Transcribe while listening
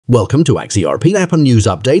Welcome to XRP App and News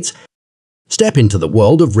Updates. Step into the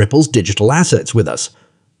world of Ripple's digital assets with us.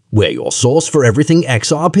 We're your source for everything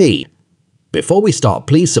XRP. Before we start,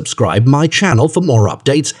 please subscribe my channel for more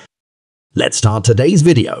updates. Let's start today's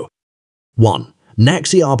video. 1.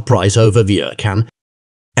 XRP Price Overview Can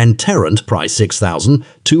and Terrant Price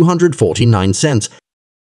 6,249 cents.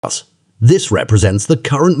 This represents the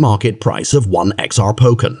current market price of one XR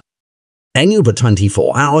token. Annual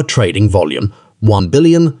 24-hour trading volume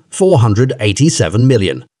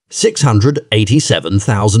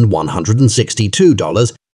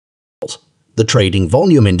 $1,487,687,162. The trading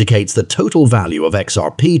volume indicates the total value of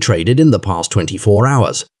XRP traded in the past 24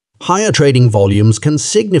 hours. Higher trading volumes can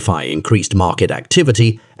signify increased market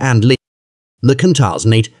activity and the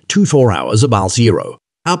contarsnate 24 hours about 0,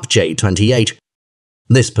 up J28.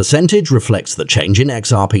 This percentage reflects the change in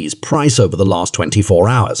XRP's price over the last 24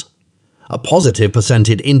 hours. A positive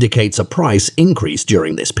percentage indicates a price increase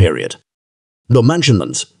during this period. The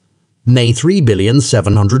mentions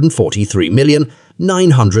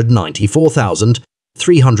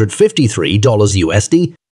 $3,743,994,353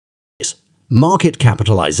 USD. Market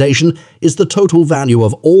capitalization is the total value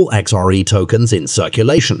of all XRE tokens in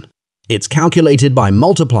circulation. It's calculated by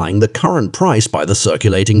multiplying the current price by the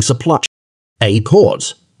circulating supply.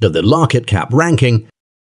 According to the market cap ranking,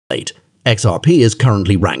 XRP is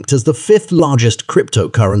currently ranked as the 5th largest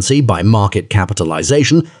cryptocurrency by market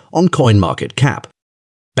capitalization on CoinMarketCap.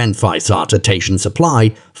 Beneficiation supply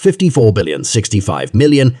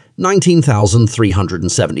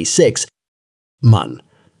 54,065,019,376 MUN.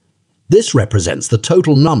 This represents the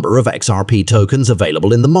total number of XRP tokens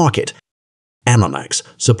available in the market. Anomax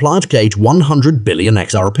supplied gauge 100 billion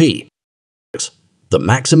XRP. The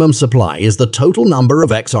maximum supply is the total number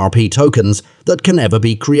of XRP tokens that can ever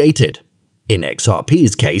be created. In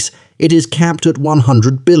XRP's case, it is capped at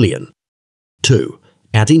 100 billion. 2.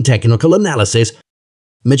 Adding technical analysis,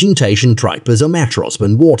 Magentation Tripisometros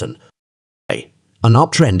and Wharton. An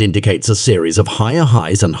uptrend indicates a series of higher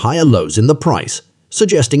highs and higher lows in the price,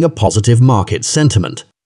 suggesting a positive market sentiment.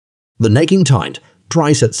 The naking tide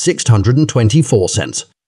price at 624 cents.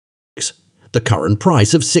 The current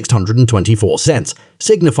price of 624 cents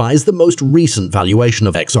signifies the most recent valuation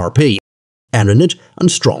of XRP, and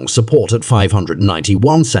strong support at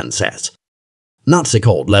 591 cents.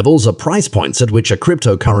 Not-so-cold levels are price points at which a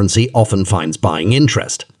cryptocurrency often finds buying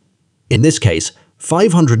interest. In this case,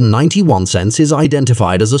 591 cents is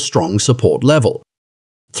identified as a strong support level.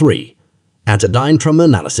 3. At a dynamic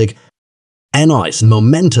analysis, analyze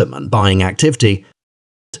momentum and buying activity.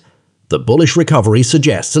 The bullish recovery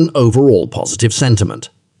suggests an overall positive sentiment,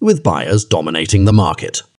 with buyers dominating the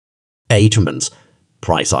market. Atemans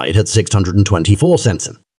price eyed at 624 cents.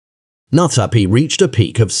 XRP reached a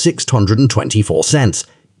peak of 624 cents,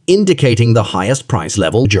 indicating the highest price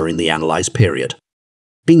level during the analyzed period.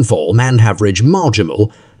 Being fall and average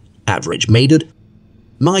marginal, average made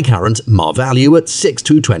my current MAR value at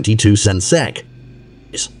 6,222 cents SEK.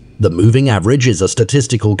 The moving average is a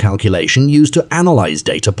statistical calculation used to analyze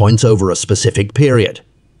data points over a specific period.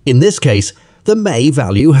 In this case, the May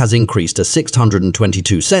value has increased to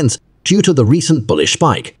 622 cents due to the recent bullish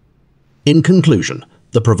spike. In conclusion,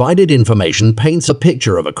 the provided information paints a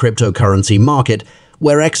picture of a cryptocurrency market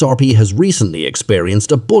where XRP has recently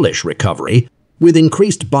experienced a bullish recovery, with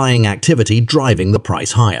increased buying activity driving the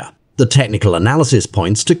price higher. The technical analysis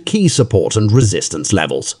points to key support and resistance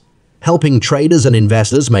levels, helping traders and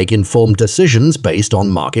investors make informed decisions based on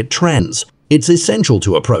market trends. It's essential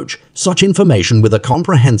to approach such information with a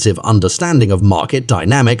comprehensive understanding of market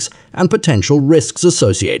dynamics and potential risks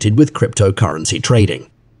associated with cryptocurrency trading.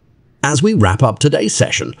 As we wrap up today's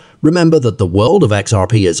session, remember that the world of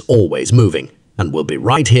XRP is always moving, and we'll be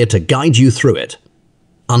right here to guide you through it.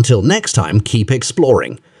 Until next time, keep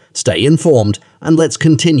exploring, stay informed, and let's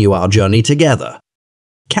continue our journey together.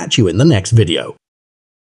 Catch you in the next video.